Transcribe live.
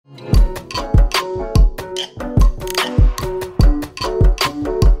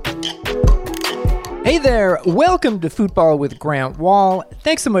Hey there, welcome to Football with Grant Wahl.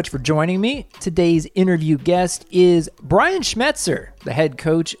 Thanks so much for joining me. Today's interview guest is Brian Schmetzer, the head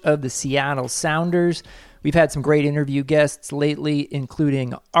coach of the Seattle Sounders. We've had some great interview guests lately,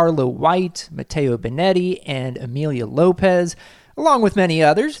 including Arlo White, Matteo Benetti, and Amelia Lopez, along with many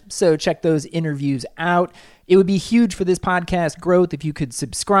others, so check those interviews out. It would be huge for this podcast growth if you could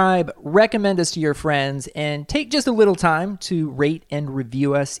subscribe, recommend us to your friends, and take just a little time to rate and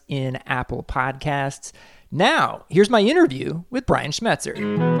review us in Apple Podcasts. Now, here's my interview with Brian Schmetzer.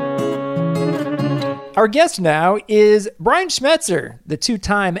 Our guest now is Brian Schmetzer, the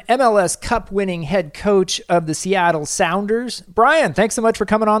two-time MLS Cup-winning head coach of the Seattle Sounders. Brian, thanks so much for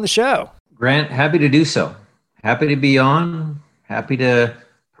coming on the show. Grant, happy to do so. Happy to be on. Happy to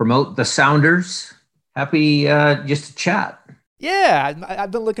promote the Sounders. Happy just to chat. Yeah,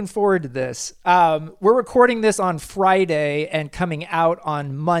 I've been looking forward to this. We're recording this on Friday and coming out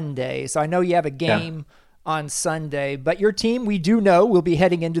on Monday. So I know you have a game on Sunday, but your team, we do know, will be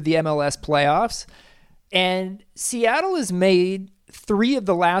heading into the MLS playoffs. And Seattle has made 3 of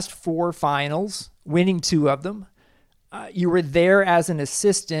the last 4 finals, winning 2 of them. You were there as an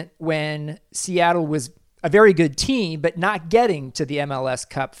assistant when Seattle was a very good team, but not getting to the MLS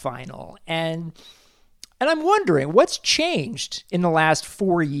Cup final. And I'm wondering, what's changed in the last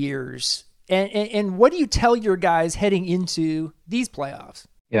 4 years? And what do you tell your guys heading into these playoffs?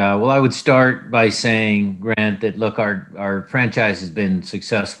 Yeah, well, I would start by saying, Grant, that look, our franchise has been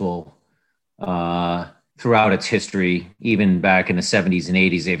successful throughout its history. Even back in the 70s and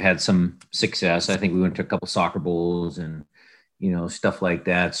 80s, they've had some success. I think we went to a couple soccer bowls and, stuff like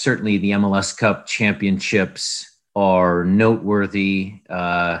that. Certainly the MLS Cup championships are noteworthy.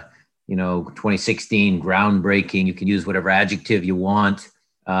 2016, groundbreaking. You can use whatever adjective you want.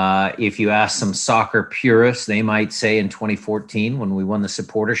 If you ask some soccer purists, they might say in 2014, when we won the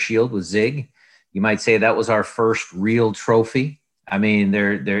Supporter Shield with Zig, you might say that was our first real trophy. I mean,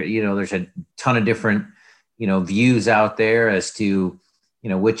 there's a ton of different, views out there as to,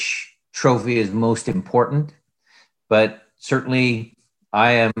 which trophy is most important. But certainly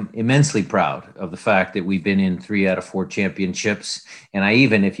I am immensely proud of the fact that we've been in 3 out of 4 championships. And I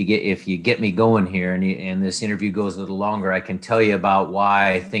even, if you get me going here and this interview goes a little longer, I can tell you about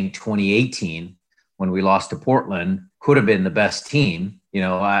why I think 2018, when we lost to Portland, could have been the best team.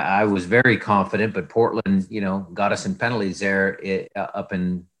 I was very confident, but Portland, got us in penalties there up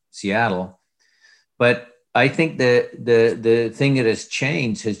in Seattle. But I think the thing that has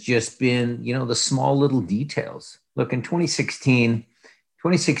changed has just been, the small little details. Look, in 2016,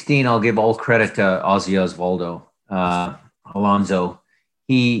 I'll give all credit to Ozzy Osvaldo, Alonso.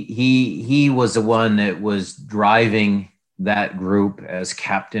 He was the one that was driving that group as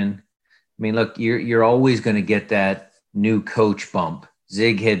captain. I mean, look, you're always going to get that new coach bump.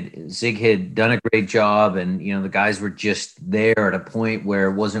 Zig had done a great job, and the guys were just there at a point where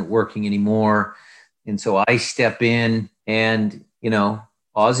it wasn't working anymore. And so I step in, and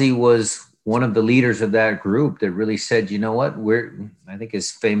Ozzy was one of the leaders of that group that really said, you know what, I think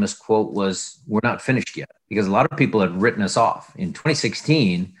his famous quote was, "We're not finished yet," because a lot of people had written us off. In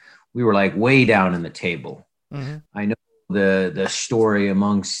 2016, we were like way down in the table. Mm-hmm. I know the story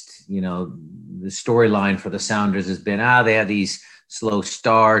amongst, the storyline for the Sounders has been, they have these slow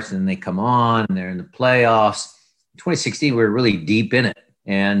starts and they come on and they're in the playoffs. In 2016, we were really deep in it.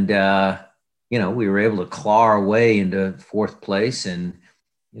 And, we were able to claw our way into 4th place. And,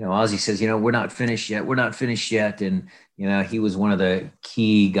 Ozzy says, we're not finished yet. We're not finished yet. And, he was one of the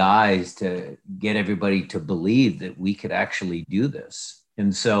key guys to get everybody to believe that we could actually do this.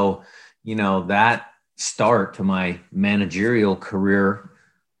 And so, that start to my managerial career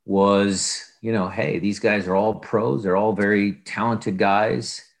was, hey, these guys are all pros. They're all very talented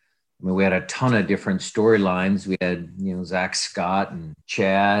guys. I mean, we had a ton of different storylines. We had, Zach Scott and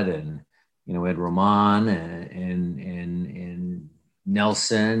Chad, and, we had Roman and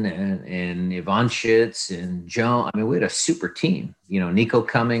Nelson and Ivanchitz and Joe. I mean, we had a super team. Nico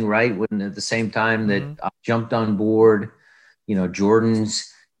coming right when at the same time that I jumped on board.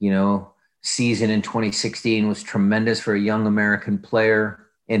 Jordan's season in 2016 was tremendous for a young American player,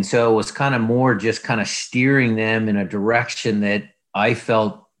 and so it was kind of more just kind of steering them in a direction that I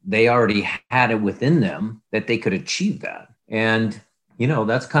felt they already had it within them that they could achieve that. And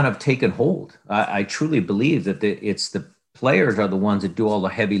that's kind of taken hold. I truly believe that it's the players are the ones that do all the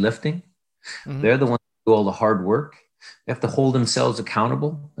heavy lifting. Mm-hmm. They're the ones that do all the hard work. They have to hold themselves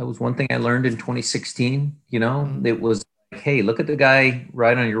accountable. That was one thing I learned in 2016. It was like, hey, look at the guy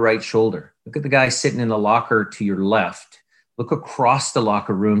right on your right shoulder. Look at the guy sitting in the locker to your left. Look across the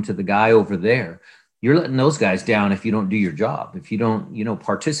locker room to the guy over there. you're letting those guys down if you don't do your job, if you don't,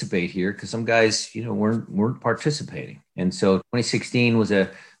 participate here, because some guys, weren't participating. And so 2016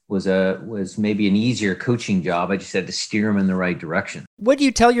 was maybe an easier coaching job. I just had to steer them in the right direction. What do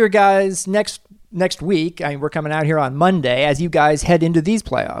you tell your guys next week? I mean, we're coming out here on Monday as you guys head into these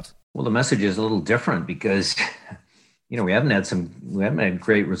playoffs. Well, the message is a little different because, we haven't had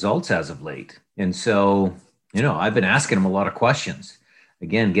great results as of late. And so, I've been asking them a lot of questions.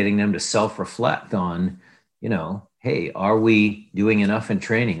 Again, getting them to self-reflect on, hey, are we doing enough in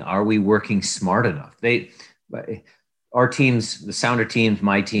training? Are we working smart enough? Our teams, the Sounder teams,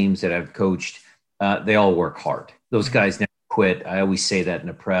 my teams that I've coached, they all work hard. Those guys never quit. I always say that in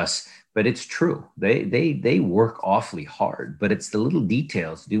the press, but it's true. They work awfully hard, but it's the little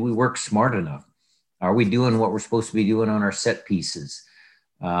details. Do we work smart enough? Are we doing what we're supposed to be doing on our set pieces?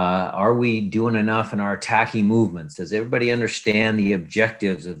 Are we doing enough in our attacking movements? Does everybody understand the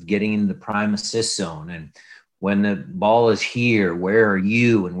objectives of getting in the prime assist zone? And when the ball is here, where are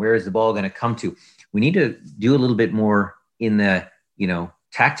you? And where is the ball going to come to? We need to do a little bit more in the,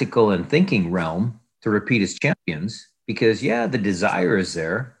 tactical and thinking realm to repeat as champions, because the desire is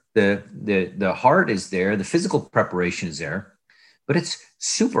there. The heart is there. The physical preparation is there, but it's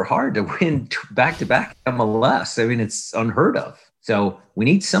super hard to win back-to-back MLS. I mean, it's unheard of. So we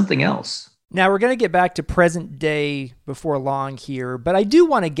need something else. Now we're going to get back to present day before long here, but I do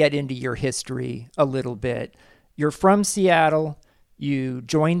want to get into your history a little bit. You're from Seattle. You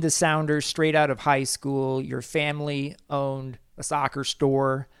joined the Sounders straight out of high school. Your family owned a soccer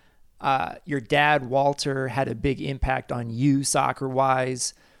store. Your dad, Walter, had a big impact on you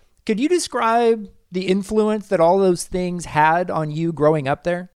soccer-wise. Could you describe the influence that all those things had on you growing up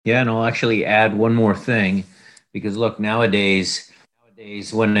there? Yeah, and I'll actually add one more thing, because look, nowadays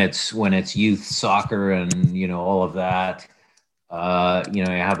when it's youth soccer and all of that, you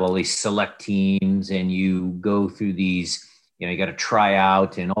have all these select teams and you go through these, you got to try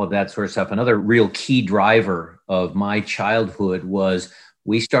out and all of that sort of stuff. Another real key driver of my childhood was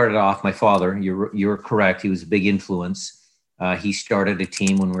we started off, my father, you're correct, he was a big influence. He started a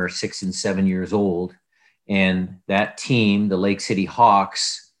team when we were 6 and 7 years old, and that team, the Lake City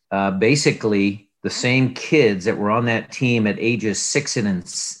Hawks, basically the same kids that were on that team at ages 6 and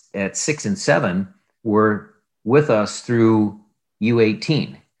 7 were with us through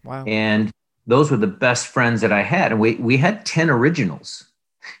U18. Wow. And those were the best friends that I had. And we had 10 originals.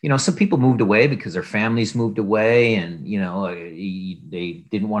 Some people moved away because their families moved away and, they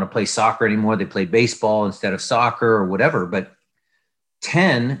didn't want to play soccer anymore. They played baseball instead of soccer or whatever. But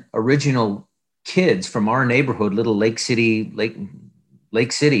 10 original kids from our neighborhood, little Lake City,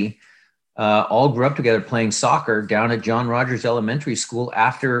 all grew up together playing soccer down at John Rogers Elementary School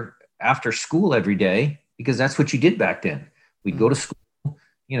after school every day, because that's what you did back then. We'd go to school,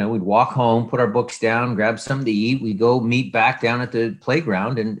 we'd walk home, put our books down, grab something to eat. We'd go meet back down at the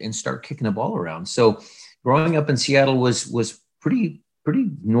playground and start kicking the ball around. So growing up in Seattle was pretty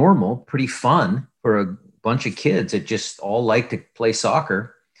normal, pretty fun for a bunch of kids that just all liked to play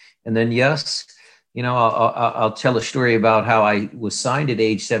soccer. And then, yes, I'll tell a story about how I was signed at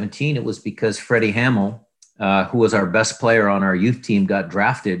age 17. It was because Freddie Hamill, who was our best player on our youth team, got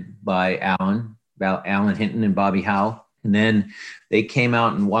drafted by Alan Hinton and Bobby Howe. And then they came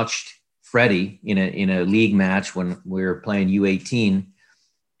out and watched Freddie in a league match when we were playing U18.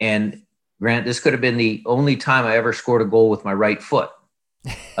 And Grant, this could have been the only time I ever scored a goal with my right foot.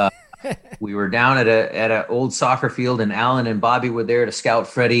 We were down at an old soccer field, and Alan and Bobby were there to scout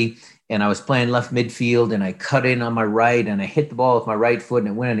Freddie. And I was playing left midfield, and I cut in on my right, and I hit the ball with my right foot, and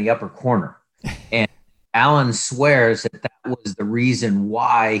it went in the upper corner. And Alan swears that was the reason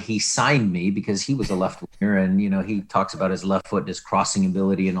why he signed me, because he was a left winger, and he talks about his left foot, his crossing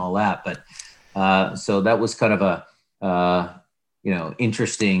ability, and all that. But so that was kind of a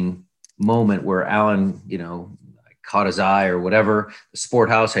interesting moment where Alan caught his eye or whatever. The Sport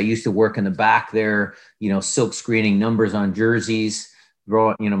House, I used to work in the back there, silk screening numbers on jerseys.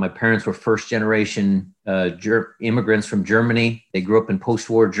 My parents were first generation immigrants from Germany. They grew up in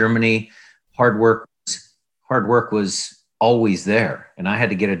post-war Germany. Hard work was always there. And I had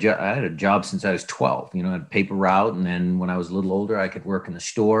to get a job. I had a job since I was 12, I had paper route. And then when I was a little older, I could work in the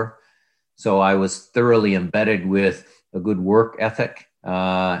store. So I was thoroughly embedded with a good work ethic.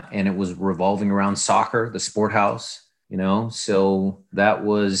 And it was revolving around soccer, the Sport House, so that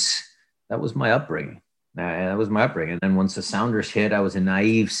was my upbringing. That was my upbringing. And then once the Sounders hit, I was a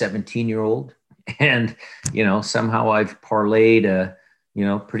naive 17-year-old, and, somehow I've parlayed a,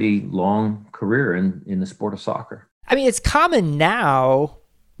 pretty long career in the sport of soccer. I mean, it's common now,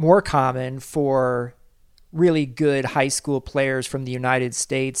 more common for really good high school players from the United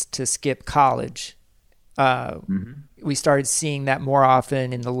States to skip college We started seeing that more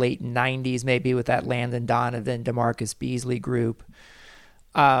often in the late 90s, maybe with that Landon Donovan, DeMarcus Beasley group.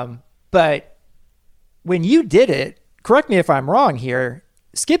 But when you did it, correct me if I'm wrong here,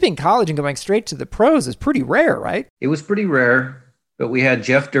 skipping college and going straight to the pros is pretty rare, right? It was pretty rare, but we had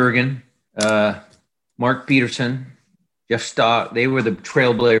Jeff Durgan, Mark Peterson, Jeff Stock. They were the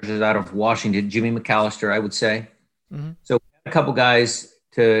trailblazers out of Washington. Jimmy McAllister, I would say. Mm-hmm. So a couple guys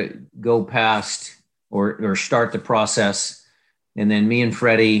to go past or start the process. And then me and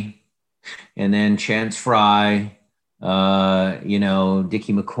Freddie, and then Chance Fry, Dickie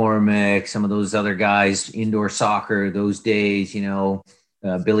McCormick, some of those other guys, indoor soccer, those days,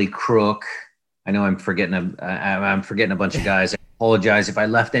 Billy Crook. I know I'm forgetting a bunch of guys. I apologize if I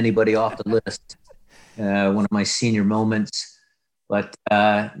left anybody off the list. One of my senior moments. But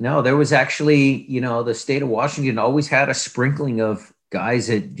no, there was actually, the state of Washington always had a sprinkling of guys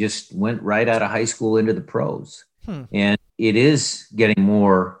that just went right out of high school into the pros. And it is getting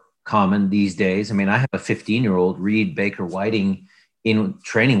more common these days. I mean, I have a 15-year-old, Reed Baker Whiting, in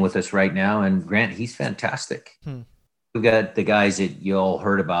training with us right now. And Grant, he's fantastic. We've got the guys that you all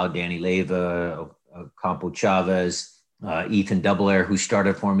heard about, Danny Leyva, Campo Chavez, Ethan Doubleair, who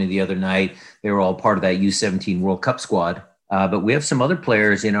started for me the other night. They were all part of that U17 World Cup squad. But we have some other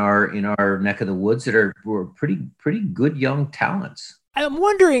players in our neck of the woods that were pretty good young talents. I'm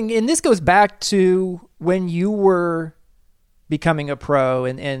wondering, and this goes back to when you were becoming a pro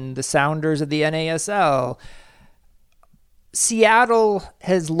and the Sounders of the NASL. Seattle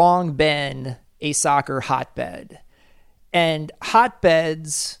has long been a soccer hotbed, and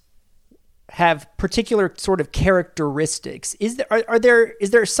hotbeds have particular sort of characteristics. Is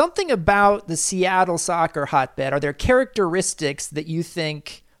there something about the Seattle soccer hotbed? Are there characteristics that you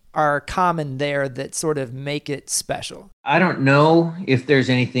think are common there that sort of make it special? I don't know if there's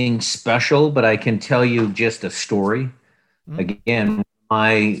anything special, but I can tell you just a story. Again,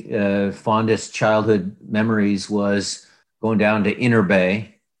 my fondest childhood memories was going down to Inner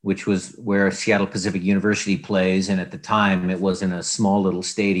Bay, which was where Seattle Pacific University plays. And at the time, it wasn't a small little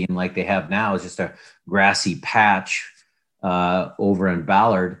stadium like they have now. It's just a grassy patch over in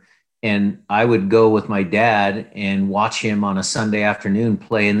Ballard. And I would go with my dad and watch him on a Sunday afternoon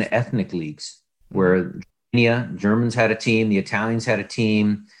play in the ethnic leagues, where Germans had a team, the Italians had a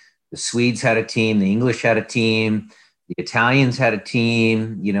team, the Swedes had a team, the English had a team, the Italians had a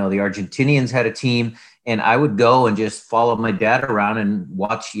team, the Argentinians had a team. And I would go and just follow my dad around and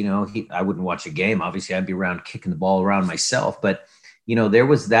watch, I wouldn't watch a game. Obviously, I'd be around kicking the ball around myself. But, there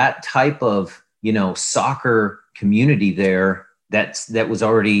was that type of, soccer community there that was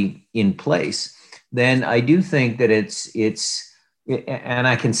already in place. Then I do think that it's, and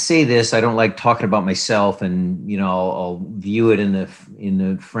I can say this, I don't like talking about myself, and, I'll view it in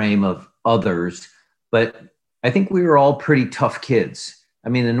the frame of others, but I think we were all pretty tough kids. I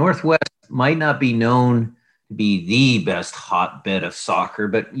mean, the Northwest might not be known to be the best hotbed of soccer,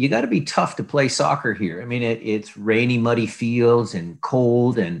 but you got to be tough to play soccer here. I mean, it's rainy, muddy fields and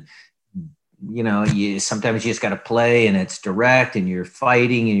cold, and sometimes you just got to play, and it's direct, and you're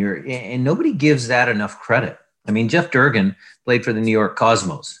fighting, and nobody gives that enough credit. I mean, Jeff Durgan played for the New York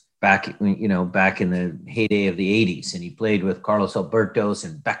Cosmos back in the heyday of the 80s, and he played with Carlos Albertos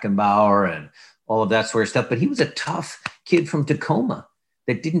and Beckenbauer and all of that sort of stuff. But he was a tough kid from Tacoma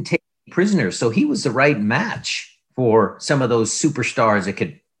that didn't take prisoners. So he was the right match for some of those superstars that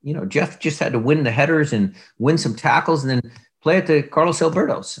could, Jeff just had to win the headers and win some tackles and then play it to Carlos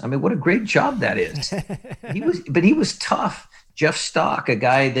Albertos. I mean, what a great job that is. He was tough. Jeff Stock, a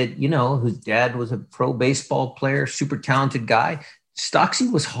guy that, whose dad was a pro baseball player, super talented guy.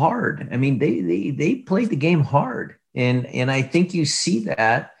 Stocksy was hard. I mean, they played the game hard. And I think you see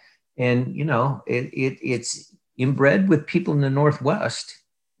that. And, it's inbred with people in the Northwest,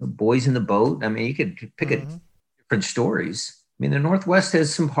 boys in the boat. I mean, you could pick different stories. I mean, the Northwest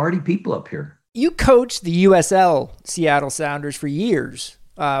has some hardy people up here. You coached the USL Seattle Sounders for years,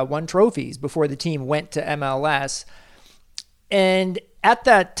 won trophies before the team went to MLS. And at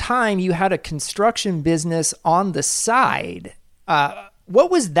that time, you had a construction business on the side.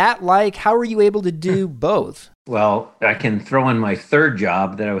 What was that like? How were you able to do both? Well, I can throw in my third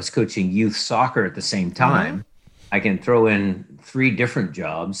job that I was coaching youth soccer at the same time. I can throw in 3 different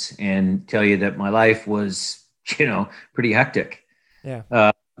jobs and tell you that my life was, pretty hectic.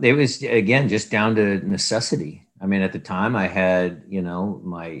 Yeah. It was, again, just down to necessity. I mean, at the time I had,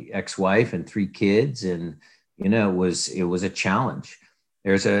 my ex-wife and 3 kids, and, it was a challenge.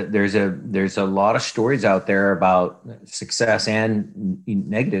 There's a lot of stories out there about success and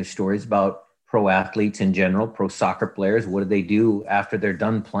negative stories about pro athletes in general, pro soccer players. What do they do after they're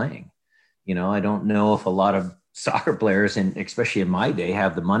done playing? I don't know if a lot of soccer players, and especially in my day,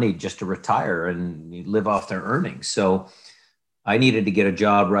 have the money just to retire and live off their earnings. So I needed to get a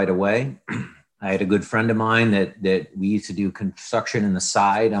job right away. I had a good friend of mine that we used to do construction in the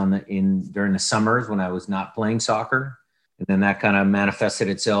side during the summers when I was not playing soccer. And then that kind of manifested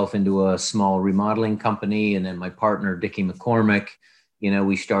itself into a small remodeling company. And then my partner, Dickie McCormick,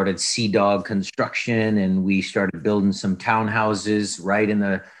 we started Sea Dog Construction, and we started building some townhouses right in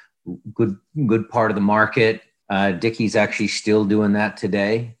the good part of the market. Dickie's actually still doing that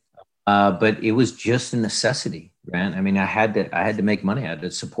today. But it was just a necessity, Grant. I mean, I had to make money. I had to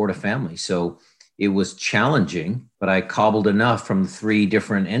support a family. So it was challenging, but I cobbled enough from 3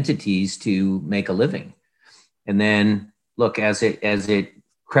 different entities to make a living. And then look, as it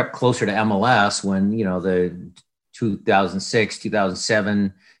crept closer to MLS, when, the 2006,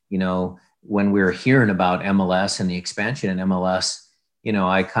 2007, when we were hearing about MLS and the expansion in MLS,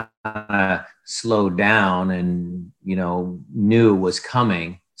 I kind of slowed down and, knew it was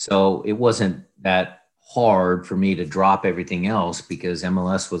coming. So it wasn't that hard for me to drop everything else, because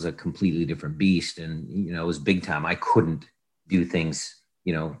MLS was a completely different beast, and it was big time. I couldn't do things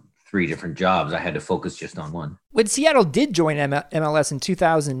 3 different jobs. I had to focus just on one. When Seattle did join MLS in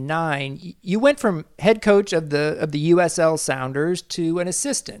 2009, you went from head coach of the USL Sounders to an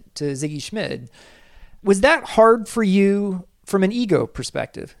assistant to Sigi Schmid. Was that hard for you from an ego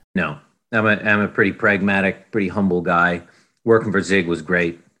perspective? No, I'm a pretty pragmatic, pretty humble guy. Working for Zig was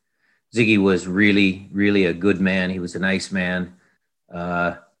great. Ziggy was really, really a good man. He was a nice man,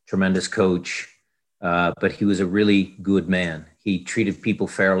 tremendous coach, but he was a really good man. He treated people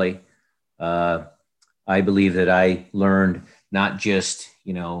fairly. I believe that I learned not just,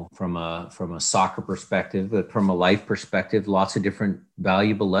 from a soccer perspective, but from a life perspective, lots of different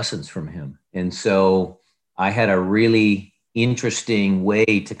valuable lessons from him. And so I had a really interesting way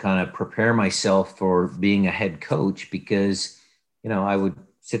to kind of prepare myself for being a head coach, because, I would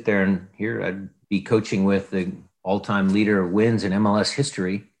sit there and I'd be coaching with the all-time leader of wins in MLS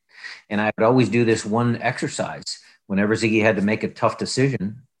history. And I would always do this one exercise. Whenever Ziggy had to make a tough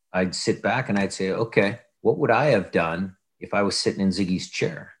decision, I'd sit back and I'd say, okay, what would I have done if I was sitting in Ziggy's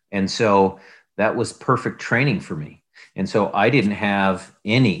chair? And so that was perfect training for me. And so I didn't have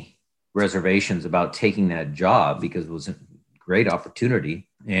any reservations about taking that job, because it was a great opportunity.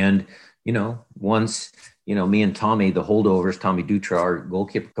 And, once, me and Tommy, the holdovers, Tommy Dutra, our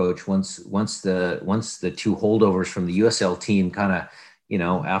goalkeeper coach, once the 2 holdovers from the USL team kind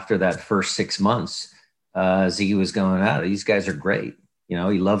of, after that first 6 months, Ziggy was going, these guys are great. He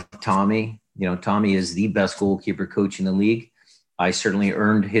loved Tommy. Tommy is the best goalkeeper coach in the league. I certainly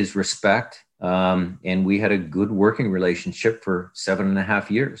earned his respect. And we had a good working relationship for 7.5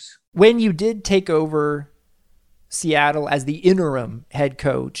 years. When you did take over Seattle as the interim head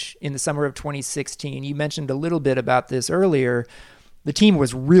coach in the summer of 2016, you mentioned a little bit about this earlier. The team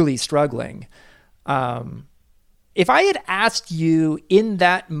was really struggling. If I had asked you in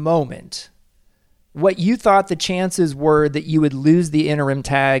that moment what you thought the chances were that you would lose the interim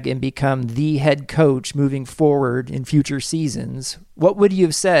tag and become the head coach moving forward in future seasons, what would you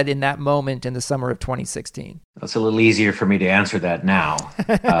have said in that moment in the summer of 2016? It's a little easier for me to answer that now.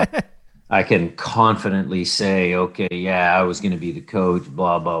 I can confidently say, okay, yeah, I was going to be the coach,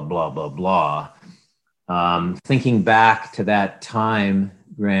 blah, blah, blah, blah, blah. Thinking back to that time,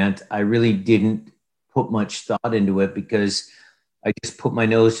 Grant, I really didn't put much thought into it, because I just put my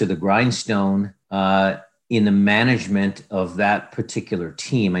nose to the grindstone in the management of that particular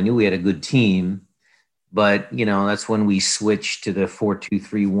team. I knew we had a good team, but, that's when we switched to the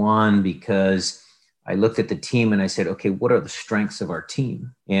 4-2-3-1, because I looked at the team and I said, okay, what are the strengths of our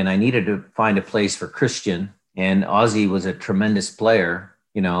team? And I needed to find a place for Christian, and Ozzy was a tremendous player,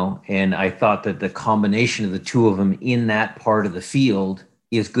 and I thought that the combination of the 2 of them in that part of the field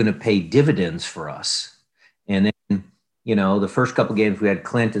is going to pay dividends for us. And then, the first couple of games we had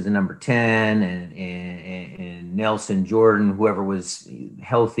Clint as a number 10 and Nelson, Jordan, whoever was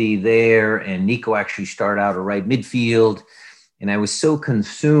healthy there. And Nico actually started out a right midfield. And I was so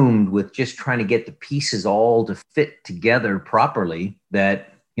consumed with just trying to get the pieces all to fit together properly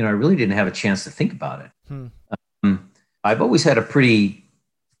that, I really didn't have a chance to think about it. I've always had a pretty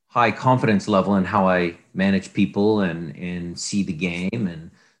high confidence level in how I manage people and see the game, and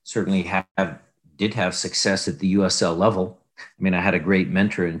certainly did have success at the USL level. I mean, I had a great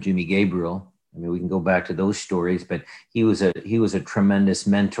mentor in Jimmy Gabriel. I mean, we can go back to those stories, but he was a tremendous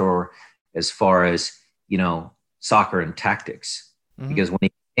mentor as far as, soccer and tactics. Because when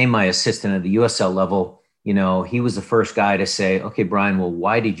he became my assistant at the USL level, he was the first guy to say, okay, Brian, well,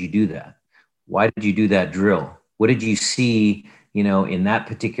 why did you do that? Why did you do that drill? What did you see in that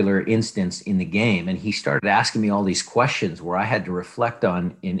particular instance in the game. And he started asking me all these questions where I had to reflect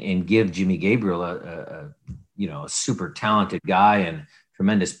on and give Jimmy Gabriel a super talented guy and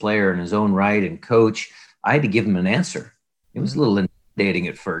tremendous player in his own right and coach. I had to give him an answer. It was a little intimidating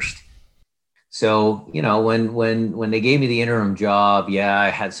at first. So, when they gave me the interim job, yeah, I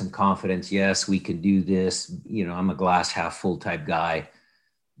had some confidence. Yes, we could do this. I'm a glass half full type guy,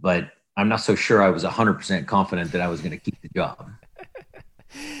 but I'm not so sure I was 100% confident that I was going to keep the job.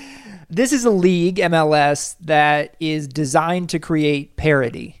 This is a league, MLS, that is designed to create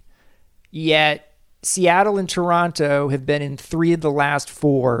parity. Yet Seattle and Toronto have been in 3 of the last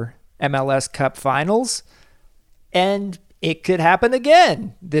 4 MLS Cup finals, and it could happen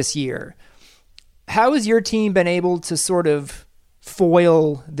again this year. How has your team been able to sort of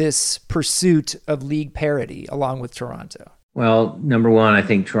foil this pursuit of league parity along with Toronto? Well, number one, I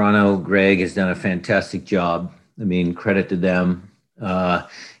think Toronto, Greg, has done a fantastic job. I mean, credit to them.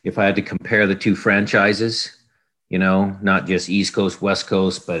 If I had to compare the 2 franchises, not just East Coast, West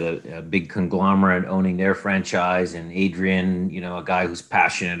Coast, but a big conglomerate owning their franchise, and Adrian, a guy who's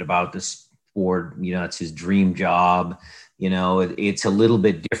passionate about the sport, it's his dream job. It's a little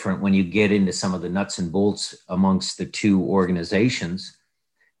bit different when you get into some of the nuts and bolts amongst the 2 organizations.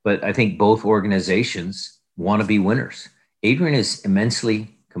 But I think both organizations want to be winners. Adrian is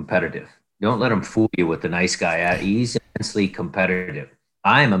immensely competitive. Don't let him fool you with the nice guy. He's immensely competitive.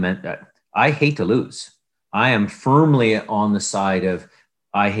 I hate to lose. I am firmly on the side of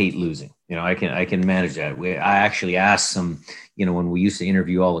I hate losing. I can manage that. I actually asked some, when we used to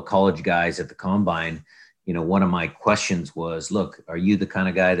interview all the college guys at the combine, one of my questions was, look, are you the kind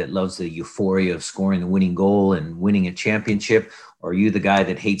of guy that loves the euphoria of scoring the winning goal and winning a championship? Or are you the guy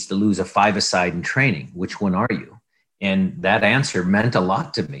that hates to lose a 5-a-side in training? Which one are you? And that answer meant a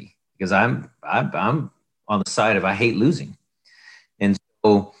lot to me because I'm on the side of I hate losing. And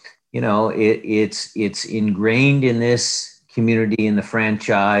so, it's ingrained in this community, in the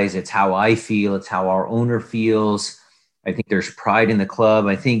franchise. It's how I feel. It's how our owner feels. I think there's pride in the club.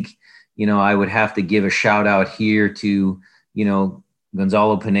 I think, I would have to give a shout out here to,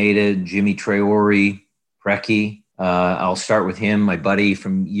 Gonzalo Pineda, Jimmy Traore, Preki. I'll start with him, my buddy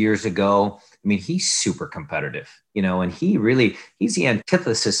from years ago. I mean, he's super competitive, and he's the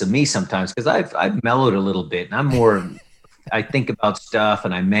antithesis of me sometimes because I've mellowed a little bit and I'm more, I think about stuff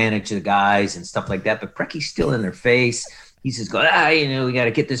and I manage the guys and stuff like that. But Preki's still in their face. He's just going, we got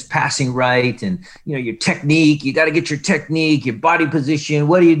to get this passing right. And, your technique, you got to get your technique, your body position.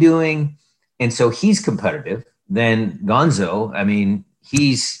 What are you doing? And so he's competitive. Then Gonzo, I mean,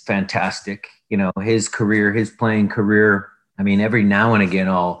 he's fantastic. His career, his playing career. I mean, every now and again,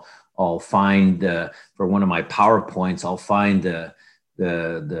 I'll find for one of my PowerPoints, I'll find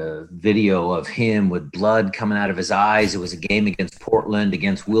the video of him with blood coming out of his eyes. It was a game against Portland,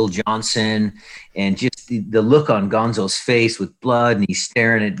 against Will Johnson, and just the look on Gonzo's face with blood, and he's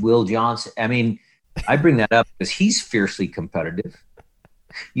staring at Will Johnson. I mean, I bring that up because he's fiercely competitive.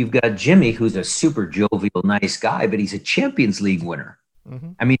 You've got Jimmy, who's a super jovial, nice guy, but he's a Champions League winner.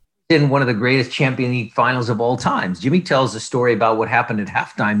 Mm-hmm. I mean, in one of the greatest Champions League finals of all times. Jimmy tells a story about what happened at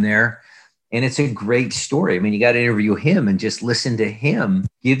halftime there, and it's a great story. I mean, you got to interview him and just listen to him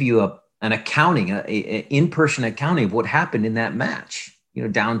give you an accounting, an in-person accounting of what happened in that match,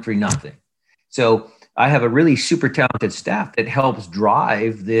 down 3-0. So I have a really super talented staff that helps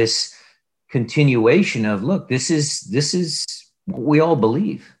drive this continuation of, look, this is what we all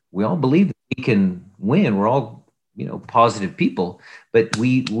believe. We all believe that we can win. We're all, positive people, but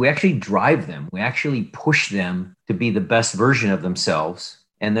we actually drive them. We actually push them to be the best version of themselves.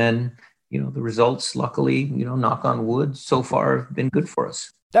 And then, the results, luckily, knock on wood, so far have been good for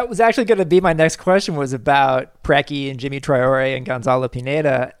us. That was actually going to be my next question, was about Preki and Jimmy Traore and Gonzalo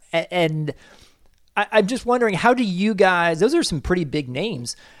Pineda. And I'm just wondering, how do you guys, those are some pretty big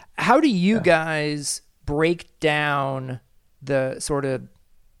names. How do you guys break down the sort of,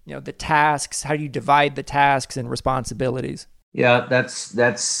 the tasks? How do you divide the tasks and responsibilities? Yeah, that's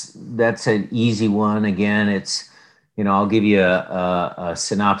an easy one. Again, it's, I'll give you a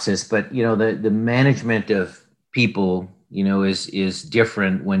synopsis, but, the management of people, is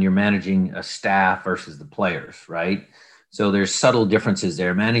different when you're managing a staff versus the players, right? So there's subtle differences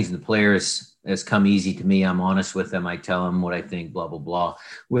there. Managing the players has come easy to me. I'm honest with them. I tell them what I think, blah, blah, blah.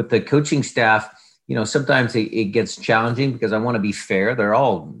 With the coaching staff, sometimes it gets challenging because I want to be fair.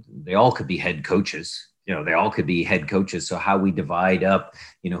 They all could be head coaches. They all could be head coaches. So how we divide up,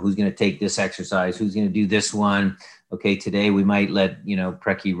 who's going to take this exercise, who's going to do this one. Okay, today we might let,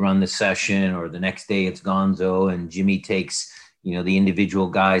 Preki run the session, or the next day it's Gonzo and Jimmy takes, the individual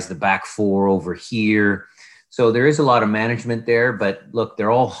guys, the back four over here. So there is a lot of management there, but look,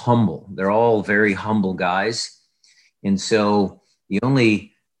 they're all humble. They're all very humble guys. And so the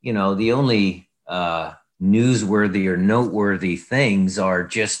only newsworthy or noteworthy things are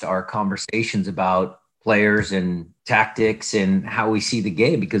just our conversations about players and tactics and how we see the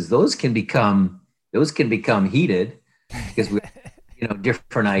game, because those can become heated because we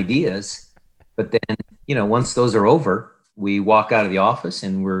different ideas. But then, once those are over, we walk out of the office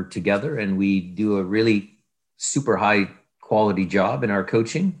and we're together and we do a really super high quality job in our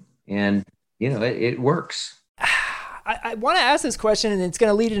coaching, and it works. I want to ask this question, and it's going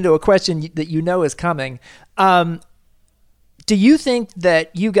to lead into a question that is coming. Do you think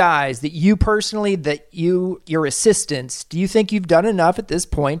that you guys, that you personally, your assistants, do you think you've done enough at this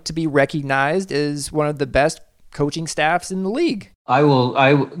point to be recognized as one of the best coaching staffs in the league? I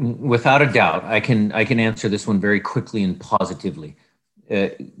without a doubt, I can answer this one very quickly and positively.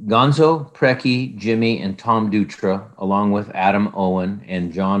 Gonzo, Preki, Jimmy, and Tom Dutra, along with Adam Owen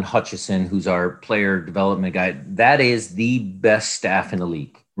and John Hutchison, who's our player development guy, that is the best staff in the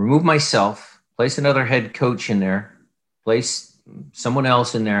league. Remove myself, place another head coach in there, place someone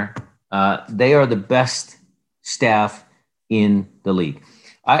else in there. They are the best staff in the league.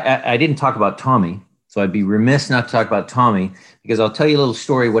 I didn't talk about Tommy, so I'd be remiss not to talk about Tommy, because I'll tell you a little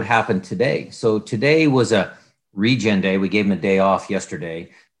story what happened today. So today was a regen day. We gave him a day off yesterday,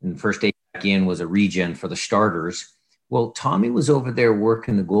 and the first day back in was a regen for the starters. Well, Tommy was over there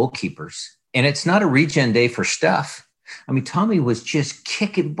working the goalkeepers, and it's not a regen day for stuff. I mean, Tommy was just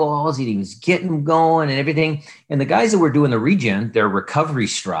kicking balls. He was getting them going and everything. And the guys that were doing the regen, their recovery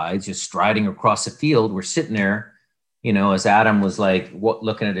strides, just striding across the field, were sitting there, as Adam was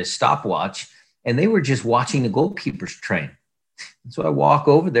looking at his stopwatch, and they were just watching the goalkeepers train. And so I walk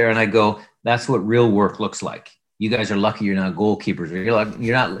over there and I go, that's what real work looks like. You guys are lucky you're not goalkeepers. You're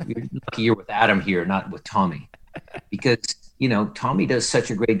lucky you're with Adam here, not with Tommy, because Tommy does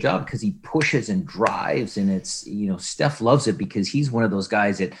such a great job because he pushes and drives, and it's Steph loves it because he's one of those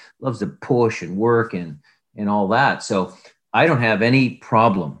guys that loves to push and work and all that. So I don't have any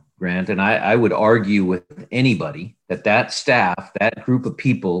problem, Grant, and I would argue with anybody that staff, that group of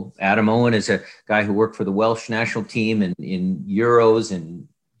people. Adam Owen is a guy who worked for the Welsh national team and in Euros, and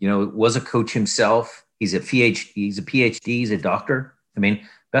was a coach himself. He's a PhD, he's a doctor. I mean,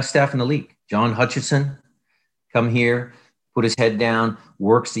 best staff in the league. John Hutchison, come here, put his head down,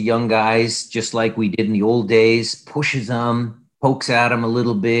 works the young guys just like we did in the old days, pushes them, pokes at them a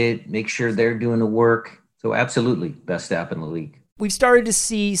little bit, make sure they're doing the work. So absolutely, best staff in the league. We've started to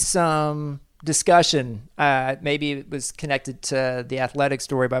see some discussion. Maybe it was connected to the Athletic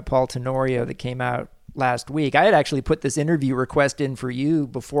story by Paul Tenorio that came out last week. I had actually put this interview request in for you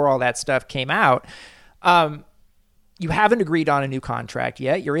before all that stuff came out. You haven't agreed on a new contract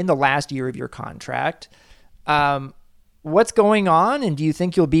yet. You're in the last year of your contract. What's going on, and do you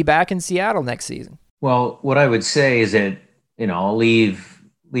think you'll be back in Seattle next season? Well, what I would say is that, I'll leave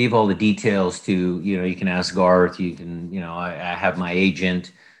all the details to, you can ask Garth, you can, I have my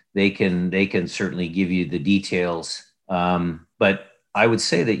agent. They can certainly give you the details. But I would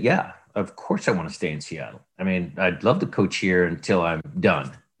say that, yeah, of course I want to stay in Seattle. I mean, I'd love to coach here until I'm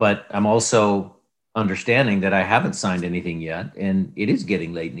done, but I'm also understanding that I haven't signed anything yet, and it is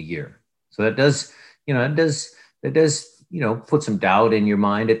getting late in the year. So that does put some doubt in your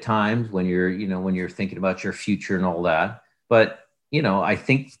mind at times when you're thinking about your future and all that. But, I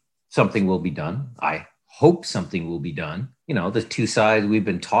think something will be done. I hope something will be done. The two sides, we've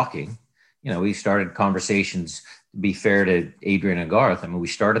been talking, we started conversations, to be fair to Adrian and Garth. I mean, we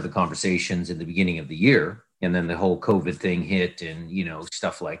started the conversations in the beginning of the year, and then the whole COVID thing hit and,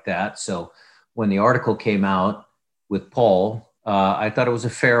 stuff like that. So when the article came out with Paul, I thought it was a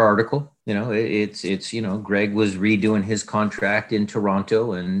fair article. It's Greg was redoing his contract in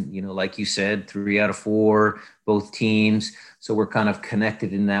Toronto, and, like you said, 3 out of 4, both teams. So we're kind of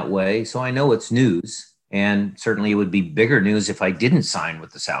connected in that way. So I know it's news, and certainly it would be bigger news if I didn't sign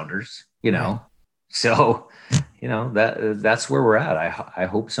with the Sounders, Right. So, that's where we're at. I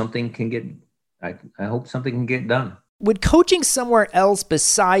hope something can get, I hope something can get done. Would coaching somewhere else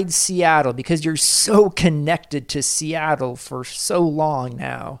besides Seattle, because you're so connected to Seattle for so long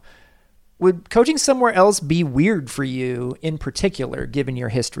now, would coaching somewhere else be weird for you in particular, given your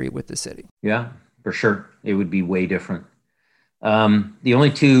history with the city? Yeah, for sure. It would be way different. The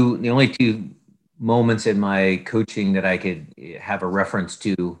only two moments in my coaching that I could have a reference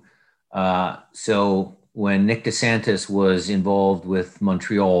to. So when Nick DeSantis was involved with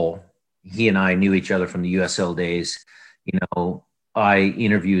Montreal, he and I knew each other from the USL days. I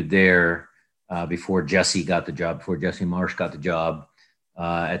interviewed there before Jesse Marsh got the job.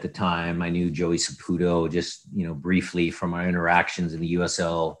 at the time. I knew Joey Saputo just, briefly from our interactions in the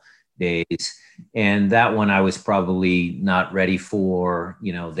USL days. And that one I was probably not ready for.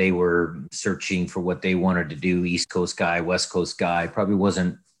 They were searching for what they wanted to do. East Coast guy, West Coast guy, probably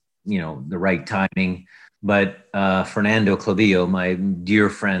wasn't, the right timing. But Fernando Clavillo, my dear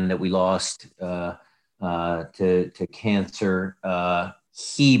friend that we lost to cancer,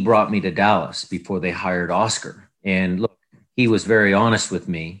 he brought me to Dallas before they hired Oscar. And look, he was very honest with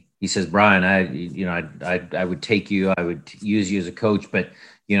me. He says, Brian, I would take you, I would use you as a coach, but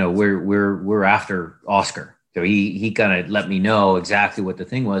we're after Oscar. So he kind of let me know exactly what the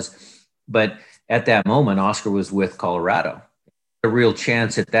thing was. But at that moment, Oscar was with Colorado. A real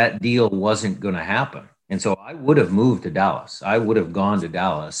chance that deal wasn't going to happen. And so I would have moved to Dallas. I would have gone to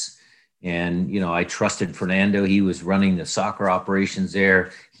Dallas. And, I trusted Fernando. He was running the soccer operations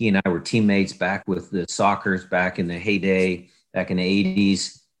there. He and I were teammates back with the Sockers back in the heyday, back in the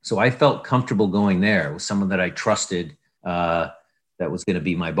 80s. So I felt comfortable going there with someone that I trusted that was going to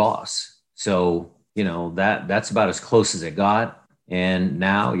be my boss. So, that's about as close as it got. And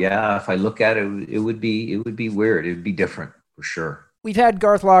now, if I look at it, it would be weird. It would be different for sure. We've had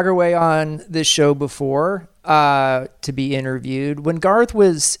Garth Lagerwey on this show before to be interviewed. When Garth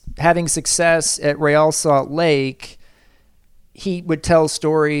was having success at Real Salt Lake, he would tell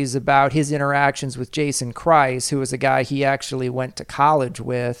stories about his interactions with Jason Kreis, who was a guy he actually went to college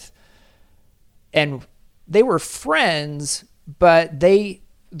with. And they were friends, but the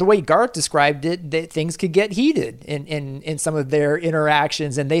way Garth described it, that things could get heated in some of their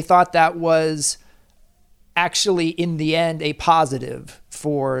interactions. And they thought that was actually, in the end, a positive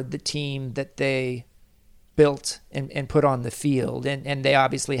for the team that they built and put on the field. And they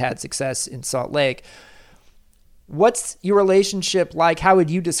obviously had success in Salt Lake. What's your relationship like? How would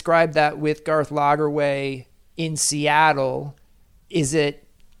you describe that with Garth Lagerwey in Seattle? Is it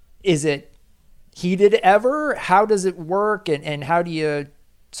heated ever? How does it work? And how do you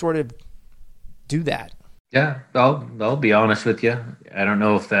sort of do that? Yeah, I'll be honest with you. I don't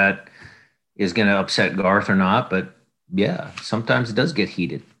know if that is going to upset Garth or not, but yeah, sometimes it does get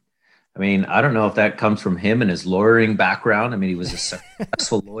heated. I mean, I don't know if that comes from him and his lawyering background. I mean, he was a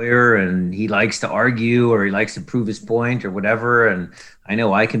successful lawyer and he likes to argue or he likes to prove his point or whatever. And I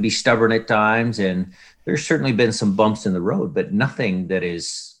know I can be stubborn at times, and there's certainly been some bumps in the road, but nothing that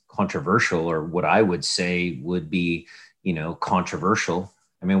is controversial or what I would say would be, controversial.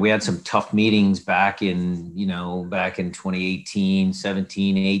 I mean, we had some tough meetings back in 2018,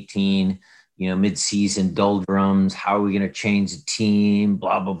 17, 18, mid-season doldrums. How are we going to change the team?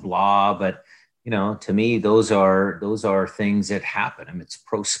 Blah, blah, blah. But, to me, those are things that happen. I mean, it's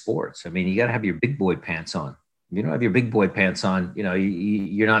pro sports. I mean, you got to have your big boy pants on. If you don't have your big boy pants on,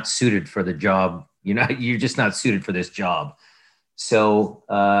 you're not suited for the job. You're just not suited for this job. So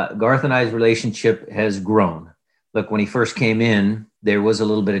Garth and I's relationship has grown. Look, when he first came in, there was a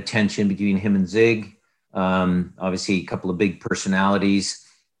little bit of tension between him and Zig. Obviously, a couple of big personalities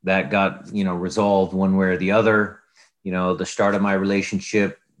that got, resolved one way or the other. The start of my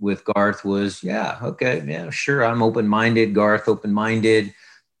relationship with Garth was, sure, I'm open-minded, Garth open-minded.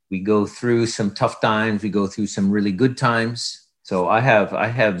 We go through some tough times. We go through some really good times. So I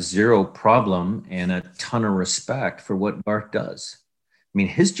have zero problem and a ton of respect for what Garth does. I mean,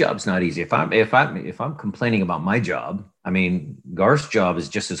 his job's not easy. If I'm complaining about my job, I mean, Garth's job is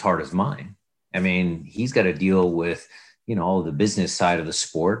just as hard as mine. I mean, he's got to deal with, all the business side of the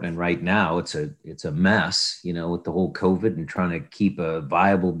sport. And right now it's a mess, with the whole COVID and trying to keep a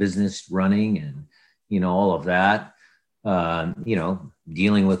viable business running and, all of that.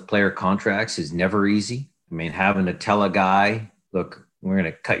 Dealing with player contracts is never easy. I mean, having to tell a guy, look, we're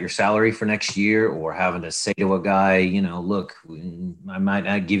going to cut your salary for next year, or having to say to a guy, look, I might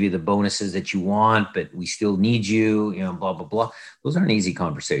not give you the bonuses that you want, but we still need you, blah, blah, blah. Those aren't easy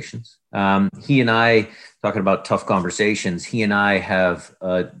conversations. He and I, talking about tough conversations, he and I have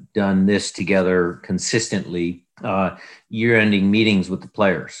done this together consistently, year-ending meetings with the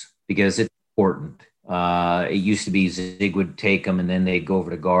players, because it's important. It used to be Zig would take them and then they'd go over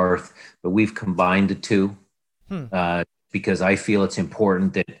to Garth, but we've combined the two. Because I feel it's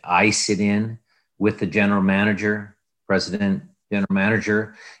important that I sit in with the general manager, president, general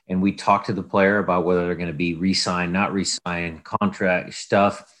manager, and we talk to the player about whether they're going to be re-signed, not re-signed, contract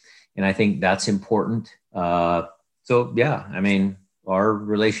stuff. And I think that's important. So, yeah, I mean, our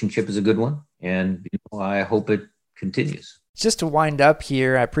relationship is a good one, and I hope it continues. Just to wind up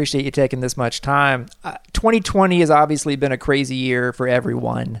here, I appreciate you taking this much time. 2020 has obviously been a crazy year for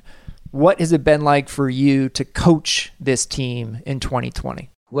everyone. What has it been like for you to coach this team in 2020?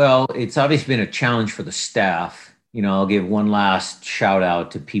 Well, it's obviously been a challenge for the staff. I'll give one last shout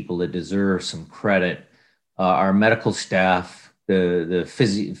out to people that deserve some credit. Our medical staff, the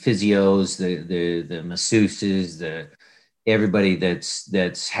physios, the masseuses, everybody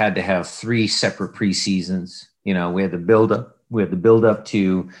that's had to have 3 separate preseasons. We had the build up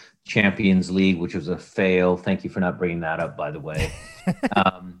to Champions League, which was a fail. Thank you for not bringing that up, by the way.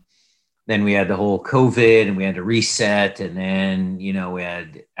 Then we had the whole COVID and we had to reset. And then, we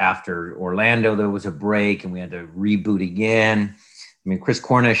had, after Orlando, there was a break and we had to reboot again. I mean, Chris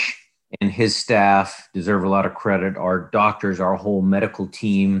Cornish and his staff deserve a lot of credit. Our doctors, our whole medical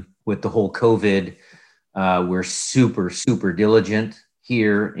team with the whole COVID, we're super, super diligent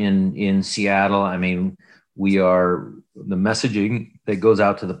here in Seattle. I mean, the messaging that goes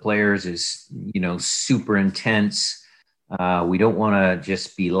out to the players is, super intense. We don't want to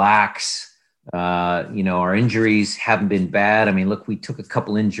just be lax. Our injuries haven't been bad. I mean, look, we took a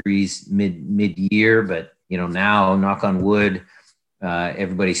couple injuries mid-year, but, now, knock on wood,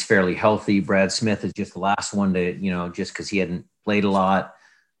 everybody's fairly healthy. Brad Smith is just the last one to, just because he hadn't played a lot,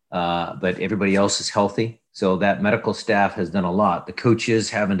 but everybody else is healthy. So that medical staff has done a lot. The coaches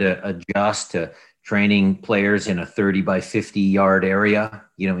having to adjust to training players in a 30 by 50 yard area,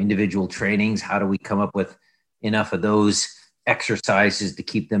 individual trainings. How do we come up with enough of those exercises to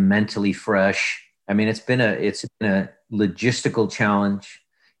keep them mentally fresh? I mean, it's been a logistical challenge.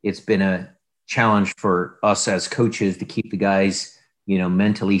 It's been a challenge for us as coaches to keep the guys,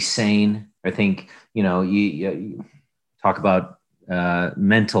 mentally sane. I think, you talk about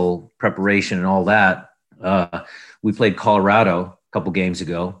mental preparation and all that. We played Colorado a couple games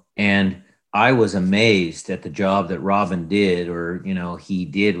ago, and I was amazed at the job that Robin did, or, he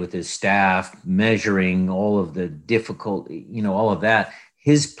did with his staff, measuring all of the difficult, all of that.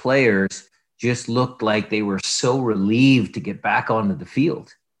 His players just looked like they were so relieved to get back onto the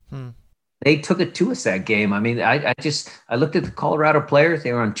field. They took it to us that game. I mean, I looked at the Colorado players.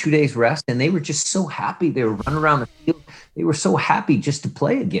 They were on 2 days rest, and they were just so happy. They were running around the field. They were so happy just to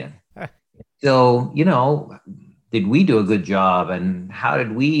play again. So, did we do a good job, and how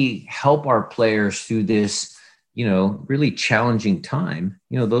did we help our players through this, really challenging time?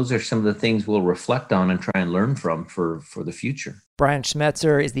 Those are some of the things we'll reflect on and try and learn from for the future. Brian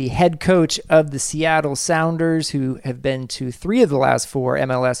Schmetzer is the head coach of the Seattle Sounders, who have been to 3 of the last 4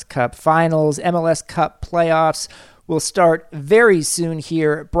 MLS Cup finals. MLS Cup playoffs will start very soon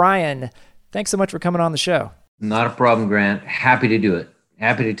here. Brian, thanks so much for coming on the show. Not a problem, Grant. Happy to do it.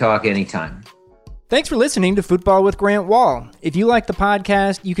 Happy to talk anytime. Thanks for listening to Football with Grant Wahl. If you like the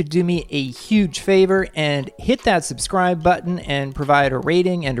podcast, you could do me a huge favor and hit that subscribe button and provide a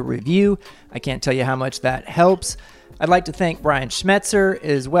rating and a review. I can't tell you how much that helps. I'd like to thank Brian Schmetzer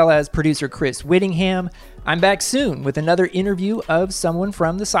as well as producer Chris Whittingham. I'm back soon with another interview of someone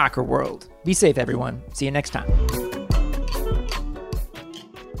from the soccer world. Be safe, everyone. See you next time.